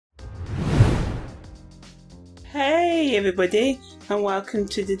Hey everybody, and welcome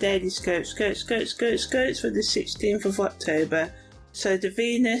to the Daily Scope for the 16th of October. So the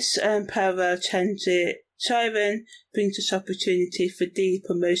Venus parallel transit Chiron brings us opportunity for deep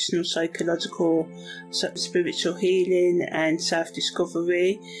emotional, psychological, spiritual healing and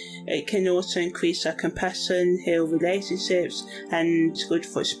self-discovery. It can also increase our compassion, heal relationships, and it's good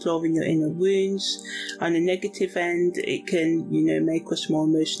for exploring your inner wounds. On the negative end, it can, make us more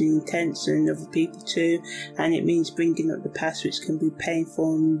emotionally intense than other people too, and it means bringing up the past, which can be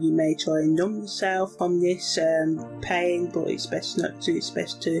painful, and you may try and numb yourself from this pain, but it's best not to. It's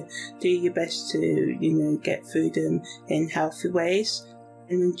best to do your best to, get through them in healthy ways.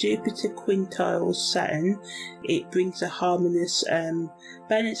 And when Jupiter quintiles Saturn, it brings a harmonious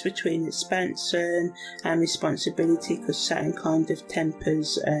balance between expansion and responsibility, because Saturn kind of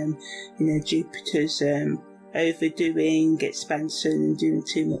tempers, Jupiter's overdoing, expansion and doing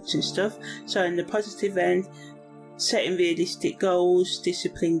too much and stuff. So on the positive end, setting realistic goals,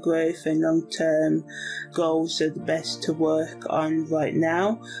 discipline, growth and long-term goals are the best to work on right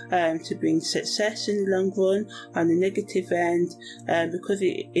now to bring success in the long run. On the negative end, because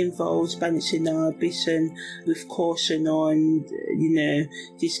it involves balancing our ambition with caution on,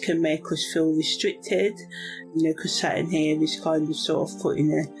 this can make us feel restricted, because Saturn here is kind of sort of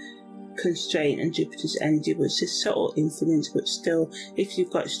putting a constraint on Jupiter's energy, but it's a subtle influence. But still, if you've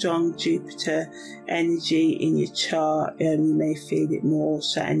got strong Jupiter energy in your chart, you may feel it more,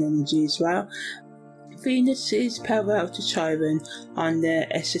 Saturn energy as well. Venus is parallel to Chiron on the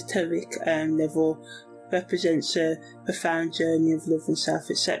esoteric level, represents a profound journey of love and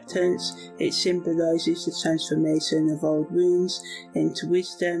self-acceptance. It symbolises the transformation of old wounds into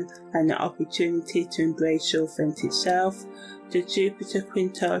wisdom and the opportunity to embrace your authentic self. The Jupiter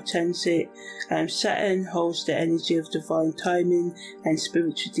quintile transit, Saturn holds the energy of divine timing and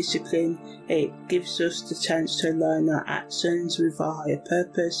spiritual discipline. It gives us the chance to align our actions with our higher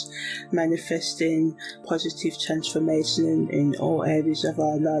purpose, manifesting positive transformation in all areas of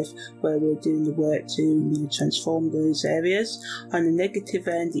our life where we're doing the work to transform those areas. On the negative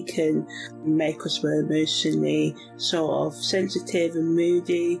end, it can make us more emotionally sort of sensitive and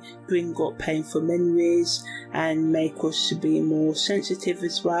moody, bring up painful memories and make us to be more sensitive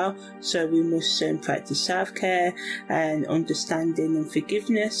as well. So we must practice self-care and understanding and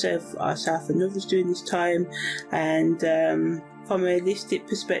forgiveness of ourselves and others during this time. And from a holistic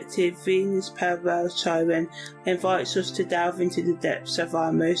perspective, Venus parallel Chiron invites us to delve into the depths of our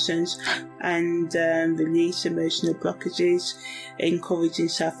emotions and release emotional blockages, encouraging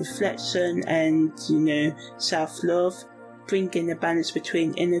self-reflection and self-love, bringing a balance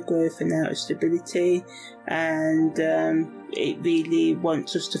between inner growth and outer stability. And it really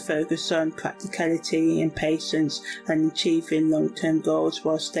wants us to focus on practicality and patience and achieving long-term goals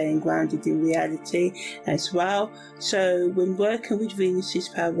while staying grounded in reality as well. So when working with Venus's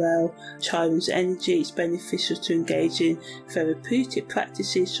parallel Chiron's energy, it's beneficial to engage in therapeutic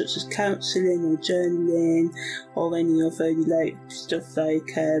practices such as counselling or journaling or any other stuff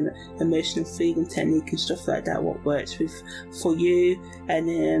like emotional freedom technique and stuff like that, what works for you,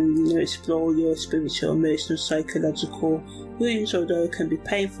 and explore your spiritual, emotional, psychological wounds. Although it can be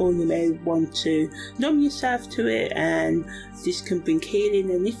painful, you may want to numb yourself to it, and this can bring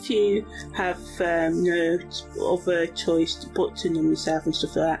healing. And if you have no other choice but to numb yourself and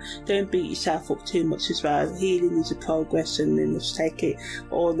stuff like that, don't beat yourself up too much as well. Healing is a progress, and we must take it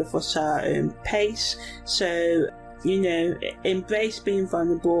all of us at our own pace. So embrace being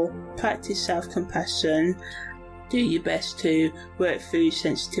vulnerable, practice self-compassion, do your best to work through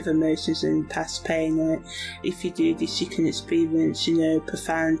sensitive emotions and past pain. If you do this, you can experience,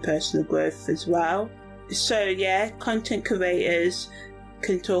 profound personal growth as well. So content creators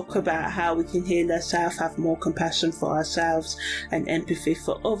can talk about how we can heal ourselves, have more compassion for ourselves and empathy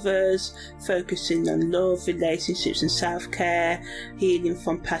for others, focusing on love, relationships and self-care, healing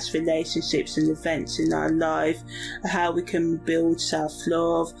from past relationships and events in our life, how we can build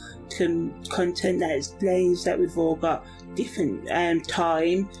self-love, content that explains that we've all got different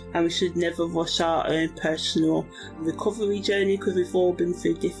time and we should never rush our own personal recovery journey, because we've all been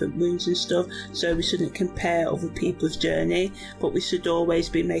through different wounds and stuff. So we shouldn't compare other people's journey, but we should always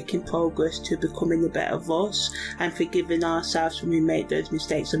be making progress to becoming a better us and forgiving ourselves when we make those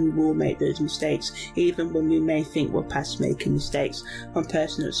mistakes, and we will make those mistakes even when we may think we're past making mistakes. From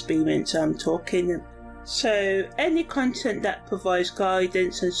personal experience I'm talking. So any content that provides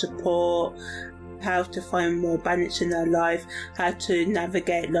guidance and support, how to find more balance in our life, how to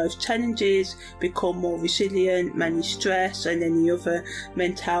navigate life's challenges, become more resilient, manage stress and any other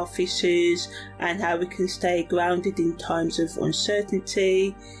mental health issues, and how we can stay grounded in times of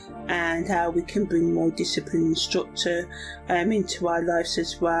uncertainty, and how we can bring more discipline and structure into our lives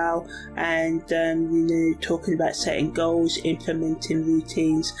as well, and talking about setting goals, implementing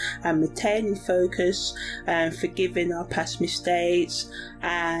routines and maintaining focus, and forgiving our past mistakes,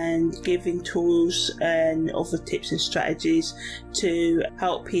 and giving tools and other tips and strategies to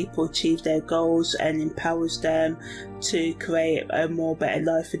help people achieve their goals and empowers them to create a more better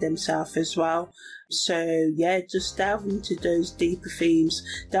life for themselves as well. So yeah, just delve into those deeper themes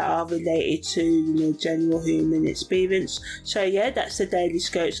that are related to general human experience. So yeah, that's the daily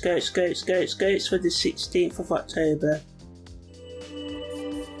Scope for the 16th of October.